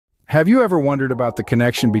Have you ever wondered about the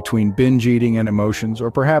connection between binge eating and emotions, or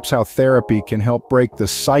perhaps how therapy can help break the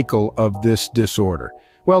cycle of this disorder?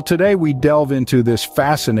 Well, today we delve into this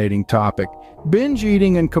fascinating topic. Binge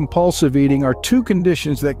eating and compulsive eating are two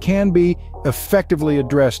conditions that can be effectively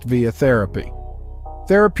addressed via therapy.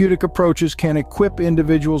 Therapeutic approaches can equip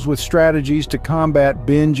individuals with strategies to combat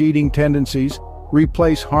binge eating tendencies,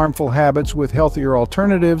 replace harmful habits with healthier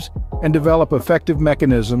alternatives, and develop effective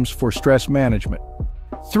mechanisms for stress management.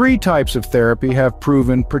 Three types of therapy have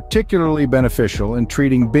proven particularly beneficial in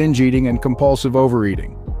treating binge eating and compulsive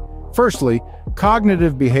overeating. Firstly,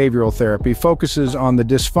 cognitive behavioral therapy focuses on the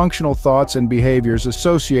dysfunctional thoughts and behaviors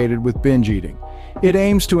associated with binge eating. It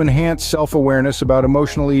aims to enhance self-awareness about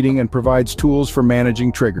emotional eating and provides tools for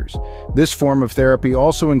managing triggers. This form of therapy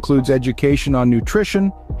also includes education on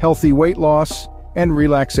nutrition, healthy weight loss, and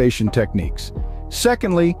relaxation techniques.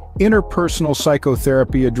 Secondly, interpersonal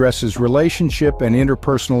psychotherapy addresses relationship and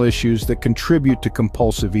interpersonal issues that contribute to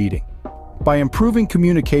compulsive eating. By improving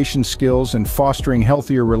communication skills and fostering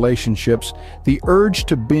healthier relationships, the urge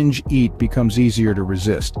to binge eat becomes easier to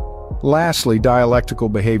resist. Lastly, dialectical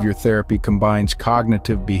behavior therapy combines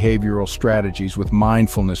cognitive behavioral strategies with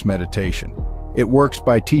mindfulness meditation. It works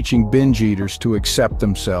by teaching binge eaters to accept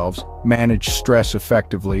themselves, manage stress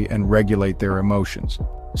effectively, and regulate their emotions.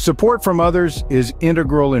 Support from others is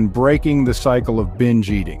integral in breaking the cycle of binge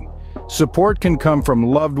eating. Support can come from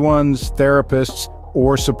loved ones, therapists,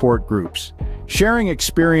 or support groups. Sharing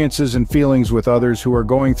experiences and feelings with others who are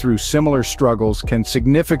going through similar struggles can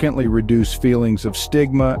significantly reduce feelings of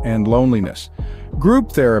stigma and loneliness.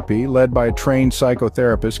 Group therapy, led by a trained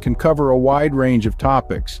psychotherapist, can cover a wide range of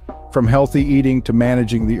topics, from healthy eating to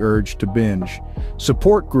managing the urge to binge.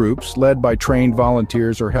 Support groups, led by trained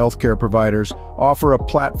volunteers or healthcare providers, offer a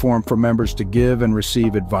platform for members to give and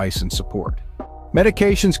receive advice and support.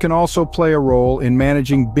 Medications can also play a role in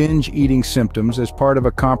managing binge eating symptoms as part of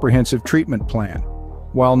a comprehensive treatment plan.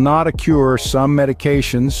 While not a cure, some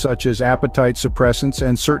medications, such as appetite suppressants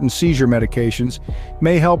and certain seizure medications,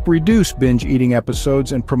 may help reduce binge eating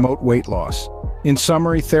episodes and promote weight loss. In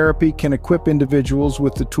summary, therapy can equip individuals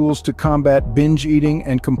with the tools to combat binge eating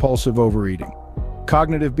and compulsive overeating.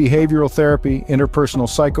 Cognitive behavioral therapy, interpersonal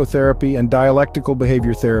psychotherapy, and dialectical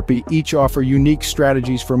behavior therapy each offer unique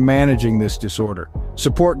strategies for managing this disorder.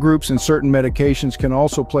 Support groups and certain medications can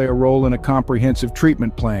also play a role in a comprehensive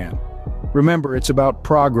treatment plan. Remember, it's about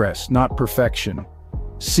progress, not perfection.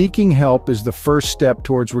 Seeking help is the first step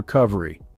towards recovery.